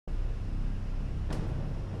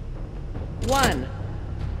1.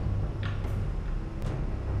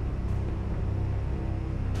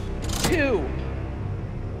 2.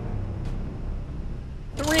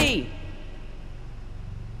 3.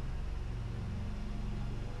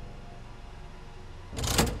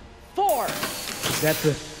 4. Is that the...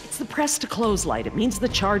 It's the press to close light. It means the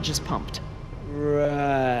charge is pumped.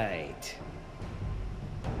 Right.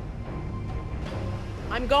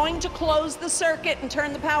 I'm going to close the circuit and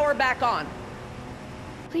turn the power back on.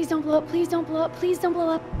 Please don't blow up, please don't blow up, please don't blow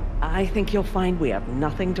up. I think you'll find we have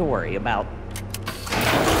nothing to worry about.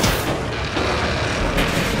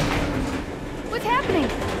 What's happening?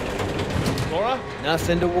 Laura?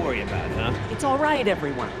 Nothing to worry about, huh? It's all right,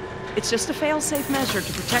 everyone. It's just a fail-safe measure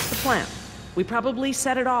to protect the plant. We probably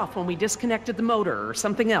set it off when we disconnected the motor or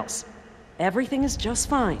something else. Everything is just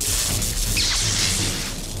fine.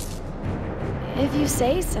 If you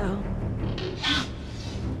say so.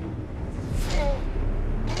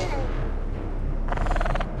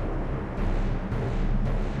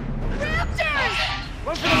 Raptors!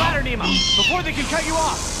 Run for the ladder, Nemo, before they can cut you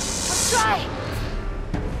off. Let's try!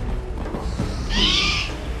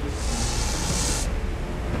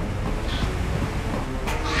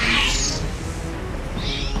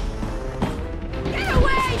 Get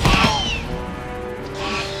away!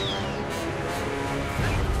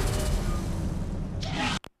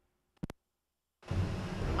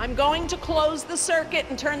 I'm going to close the circuit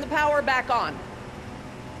and turn the power back on.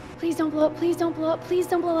 Please don't blow up, please don't blow up, please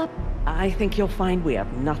don't blow up. I think you'll find we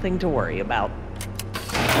have nothing to worry about.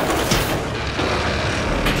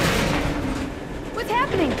 What's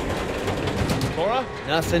happening? Laura?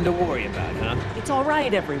 Nothing to worry about, huh? It's all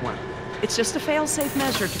right, everyone. It's just a fail-safe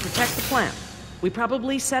measure to protect the plant. We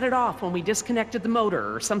probably set it off when we disconnected the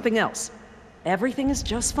motor or something else. Everything is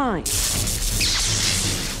just fine.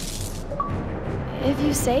 If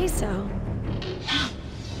you say so.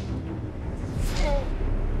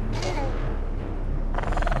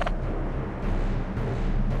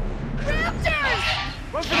 Raptors!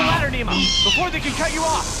 Run for the ladder, Nemo, before they can cut you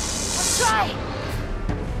off. Let's try!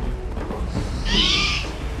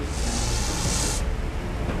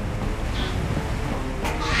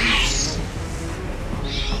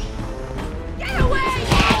 Get away!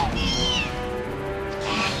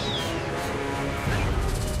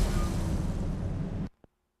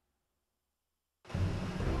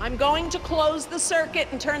 I'm going to close the circuit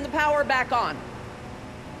and turn the power back on.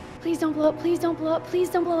 Please don't blow up, please don't blow up, please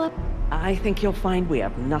don't blow up. I think you'll find we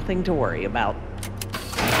have nothing to worry about.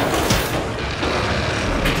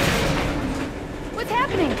 What's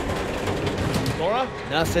happening? Laura?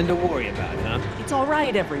 Nothing to worry about, huh? It's all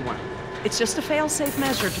right, everyone. It's just a fail-safe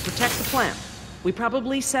measure to protect the plant. We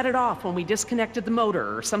probably set it off when we disconnected the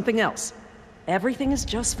motor or something else. Everything is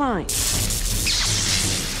just fine.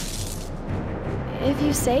 If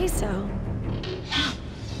you say so.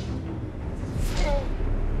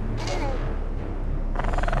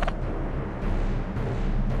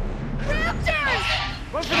 Raptors!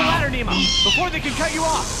 Run for the ladder, Nemo, before they can cut you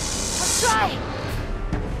off. Let's try!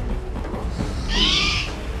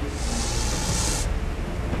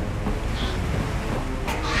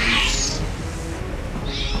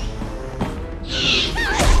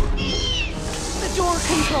 The door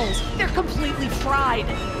controls, they're completely fried.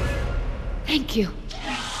 Thank you.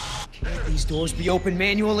 Can't these doors be opened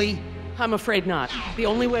manually? I'm afraid not. The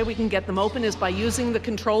only way we can get them open is by using the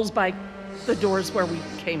controls by the doors where we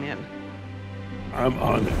came in. I'm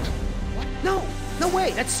on it. No! No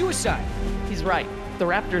way! That's suicide! He's right. The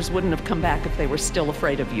Raptors wouldn't have come back if they were still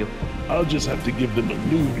afraid of you. I'll just have to give them a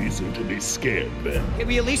new reason to be scared then. Can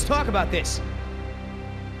we at least talk about this?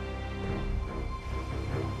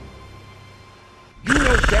 You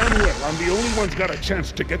know damn well I'm the only one's got a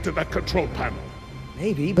chance to get to that control panel.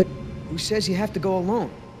 Maybe, but who says you have to go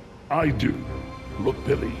alone? I do. Look,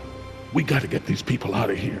 Billy, we gotta get these people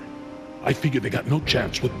out of here. I figure they got no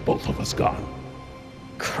chance with both of us gone.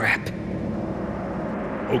 Crap.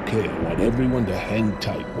 Okay, I want everyone to hang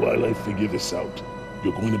tight while I figure this out.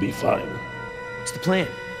 You're going to be fine. What's the plan?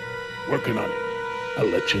 Working on it. I'll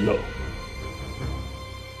let you know.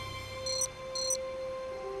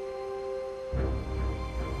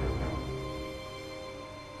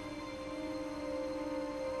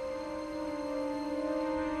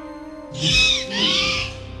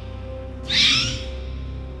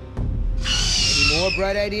 Any more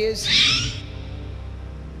bright ideas?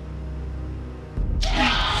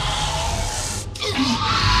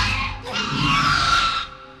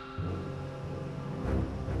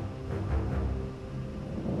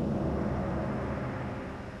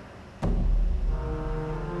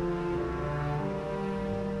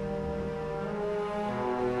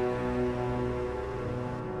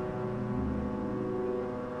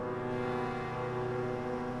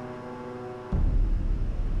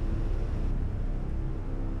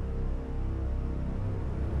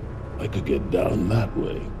 I could get down that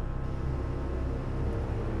way.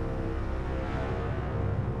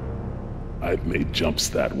 I've made jumps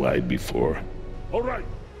that wide before. All right,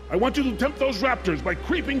 I want you to tempt those raptors by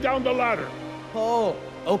creeping down the ladder. Oh,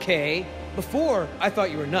 okay. Before, I thought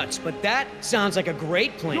you were nuts, but that sounds like a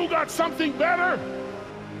great plan. You got something better?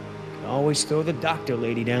 Could always throw the doctor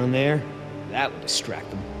lady down there. That would distract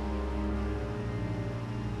them.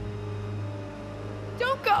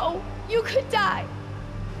 Don't go! You could die!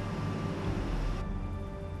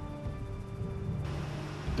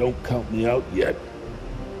 Don't count me out yet.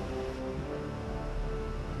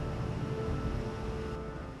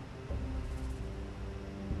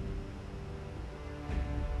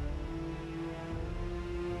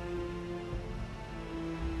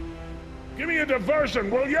 Give me a diversion,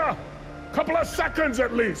 will ya? Couple of seconds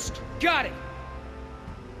at least. Got it!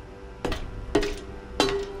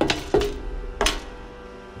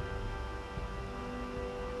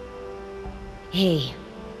 Hey.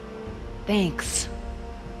 Thanks.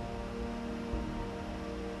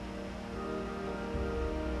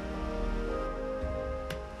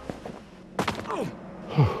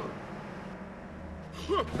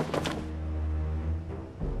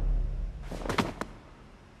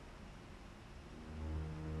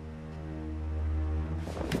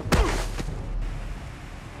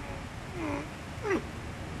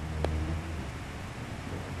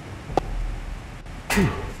 I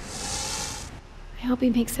hope he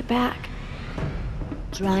makes it back.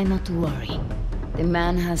 Try not to worry. The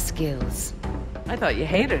man has skills. I thought you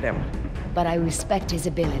hated him. But I respect his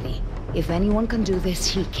ability. If anyone can do this,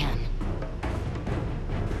 he can.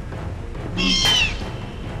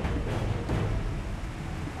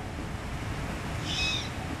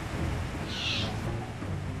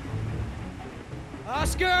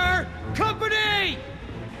 Oscar! Company!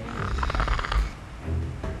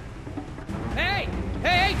 Hey!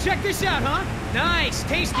 Hey, check this out, huh? Nice,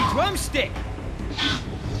 tasty drumstick!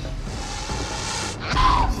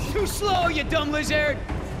 Too slow, you dumb lizard!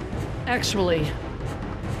 Actually,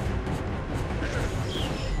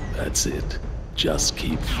 That's it. Just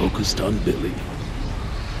keep focused on Billy.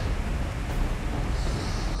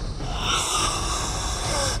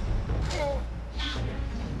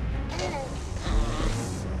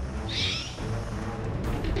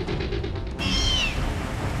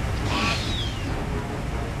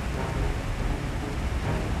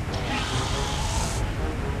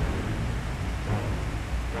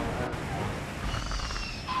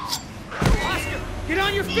 Oscar! Get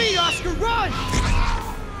on your feet, Oscar! Run!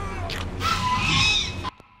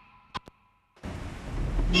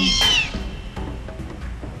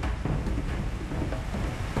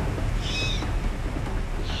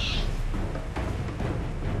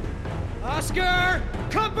 Oscar!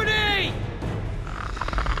 Company!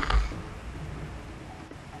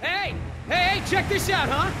 Hey! Hey, check this out,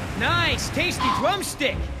 huh? Nice, tasty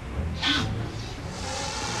drumstick!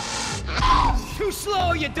 Too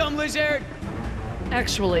slow, you dumb lizard!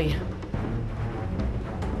 actually,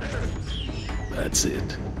 That's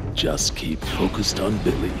it. Just keep focused on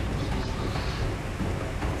Billy.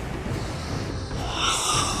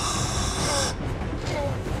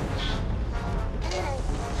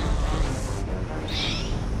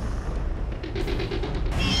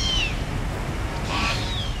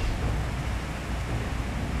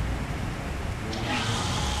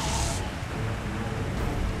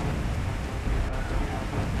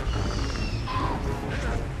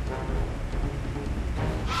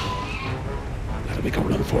 Gotta make a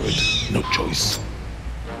run for it. No choice.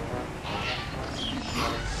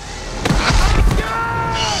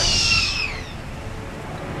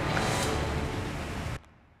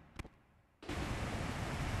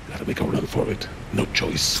 Gotta make a run for it. No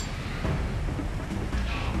choice.